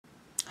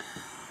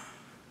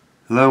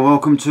Hello,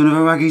 welcome to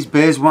another Raggy's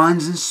Beers,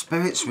 Wines and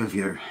Spirits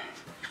review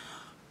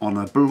on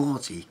a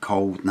bloody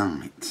cold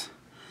night.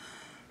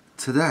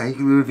 Today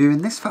we're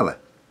reviewing this fella,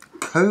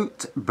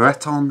 Cote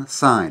Breton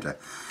Cider.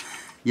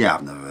 Yeah,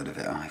 I've never heard of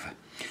it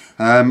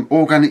either.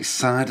 Organic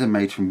cider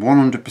made from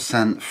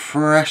 100%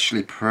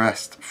 freshly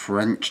pressed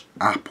French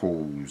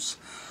apples.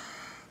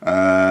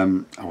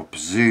 I would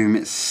presume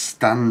it's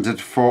standard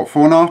for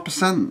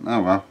 4.5%.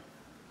 Oh well.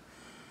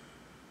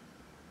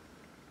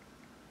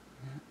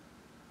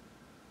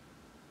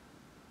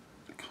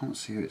 Can't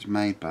see who it's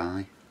made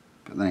by,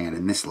 but then again,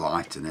 in this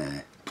light in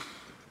here,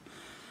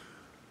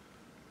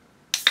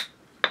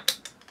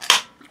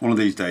 one of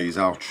these days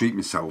I'll treat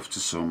myself to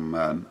some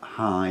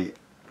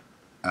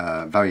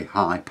very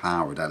high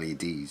powered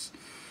LEDs,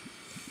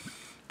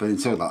 but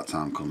until that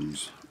time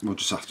comes we'll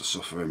just have to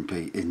suffer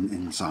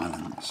in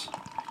silence.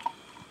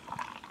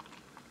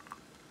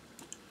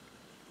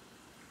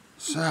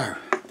 So,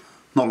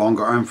 not long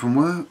got home from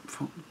work,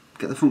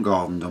 get the front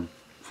garden done.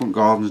 Front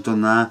garden's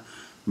done there.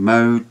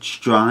 Mowed,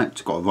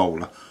 striped, got a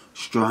roller,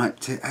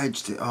 striped it,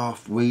 edged it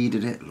off,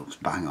 weeded it, looks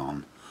bang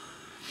on.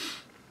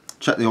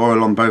 Check the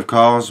oil on both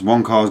cars.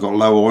 One car's got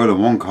low oil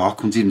and one car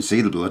couldn't even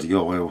see the bloody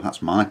oil.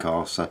 That's my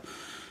car, so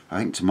I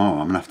think tomorrow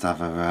I'm going to have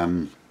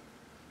a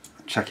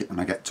check it when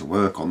I get to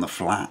work on the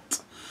flat.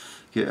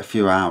 Give it a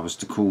few hours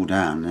to cool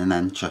down and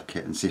then check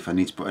it and see if I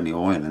need to put any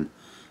oil in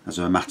as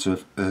a matter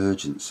of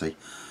urgency.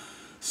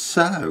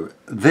 So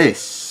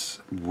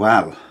this,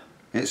 well,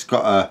 it's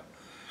got a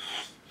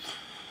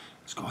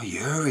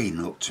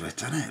urine look to it,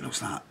 doesn't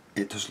it?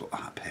 It does look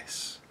like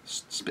piss.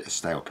 It's a bit of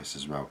stale piss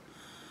as well.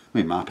 I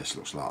mean, my piss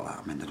looks like that.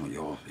 I mean, I don't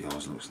know what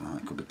yours looks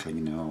like. It could be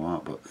clean or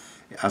what, but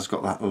it has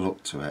got that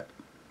look to it.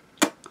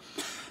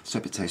 So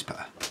it tastes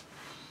better.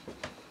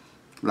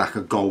 Like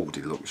a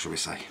goldy look, shall we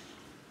say.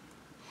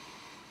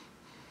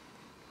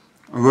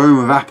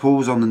 Aroma of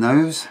apples on the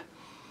nose.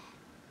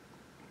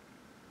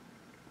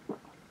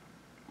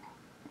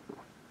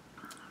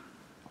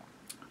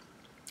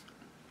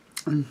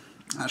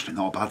 Actually,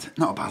 not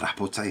a bad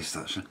apple taste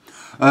actually.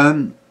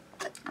 I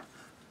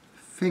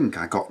think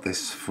I got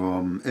this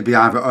from, it'd be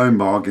either Own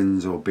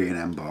Bargains or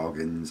B&M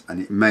Bargains,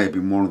 and it may have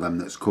been one of them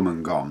that's come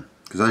and gone.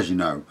 Because as you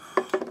know,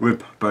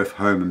 with both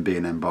Home and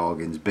B&M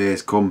Bargains,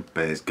 beers come,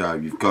 beers go.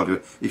 You've got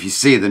to, if you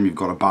see them, you've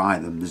got to buy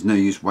them. There's no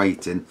use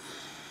waiting,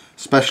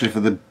 especially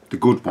for the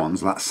good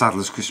ones, like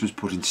Sadler's Christmas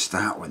Pudding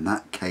Stout. When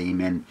that came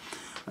in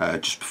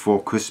just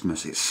before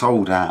Christmas, it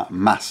sold out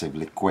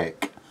massively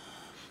quick.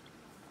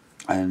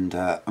 And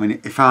I mean,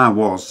 if I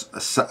was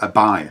a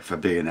buyer for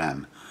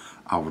B&M,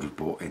 I would have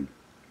bought in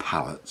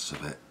pallets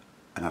of it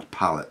and had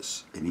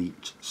pallets in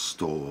each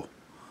store,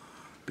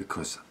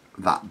 because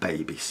that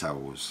baby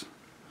sells.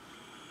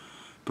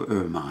 But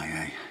who am I,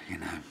 eh? You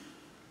know,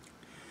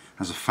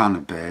 as a fan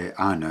of beer,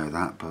 I know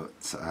that,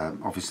 but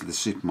obviously the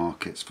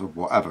supermarkets, for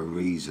whatever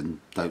reason,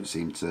 don't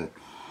seem to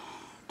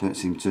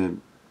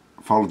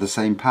follow the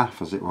same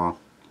path, as it were.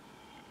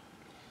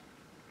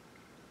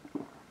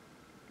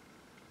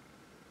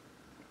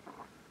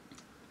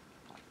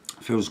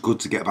 Feels good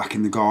to get back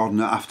in the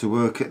garden after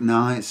work at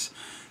nights,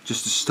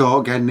 just to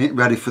start getting it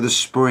ready for the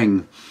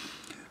spring.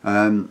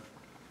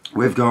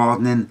 With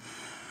gardening,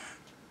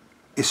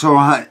 it's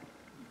alright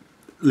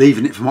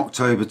leaving it from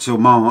October till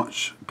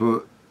March,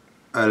 but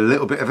a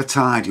little bit of a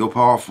tidy up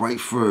halfway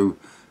through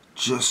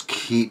just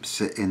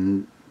keeps it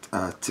in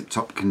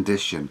tip-top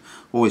condition.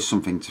 Always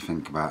something to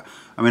think about.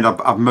 I mean,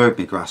 I've mowed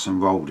my grass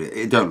and rolled it.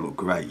 It don't look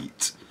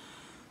great,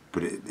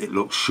 but it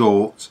looks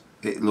short.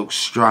 It looks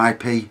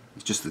stripy.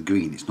 It's just the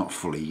green. It's not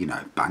fully, you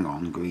know, bang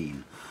on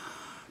green.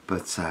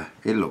 But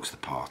it looks the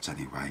part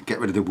anyway. Get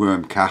rid of the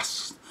worm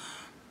casts.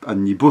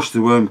 And you bush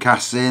the worm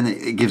casts in,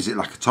 it gives it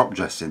like a top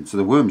dressing. So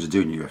the worms are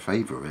doing you a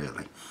favour,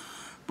 really.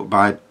 But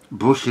by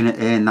bushing it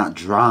in, that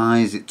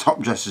dries. It top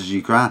dresses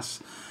your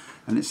grass.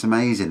 And it's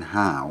amazing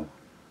how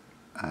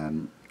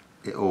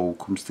it all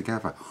comes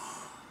together.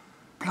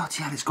 Bloody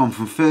hell, it's gone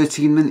from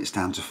 13 minutes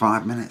down to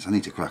 5 minutes. I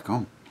need to crack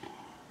on.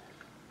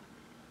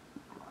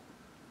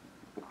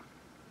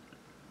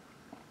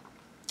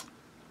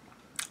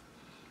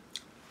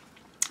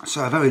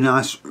 So a very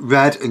nice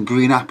red and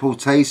green apple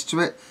taste to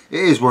it. It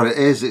is what it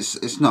is.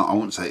 It's not, I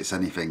won't say it's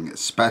anything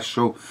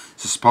special.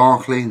 It's a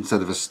sparkly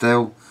instead of a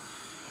still.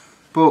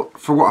 But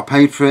for what I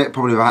paid for it,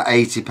 probably about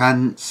 80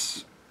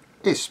 pence,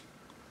 it's,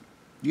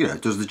 you know,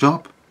 it does the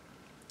job.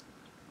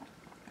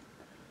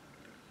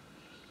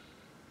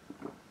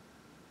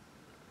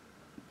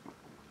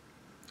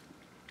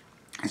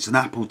 It's an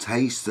apple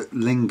taste that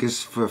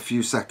lingers for a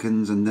few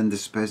seconds and then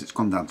disappears. It's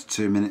gone down to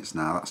 2 minutes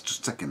now. That's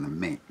just taking the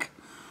mick.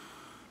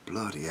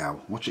 Bloody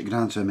hell, watch it go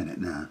down to a minute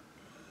now.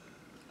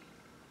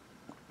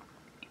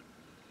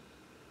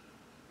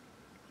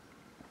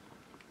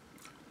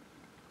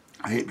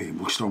 I hate being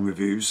pushed on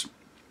reviews.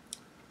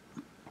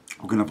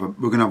 We're gonna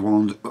have one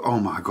on, oh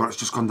my god, it's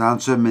just gone down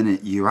to a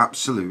minute, you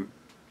absolute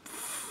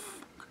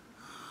fuck.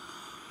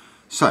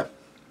 So,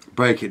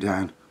 break it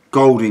down.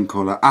 Golden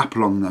colour,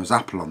 apple on the nose,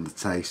 apple on the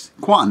taste.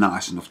 Quite a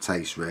nice enough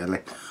taste, really.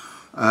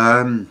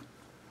 I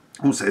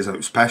won't say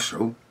it's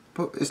special, but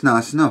but it's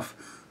nice enough.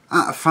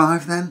 Out of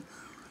 5 then,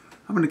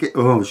 I'm going to get,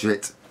 oh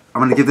shit,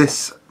 I'm going to give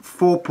this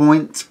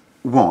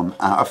 4.1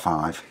 out of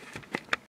 5.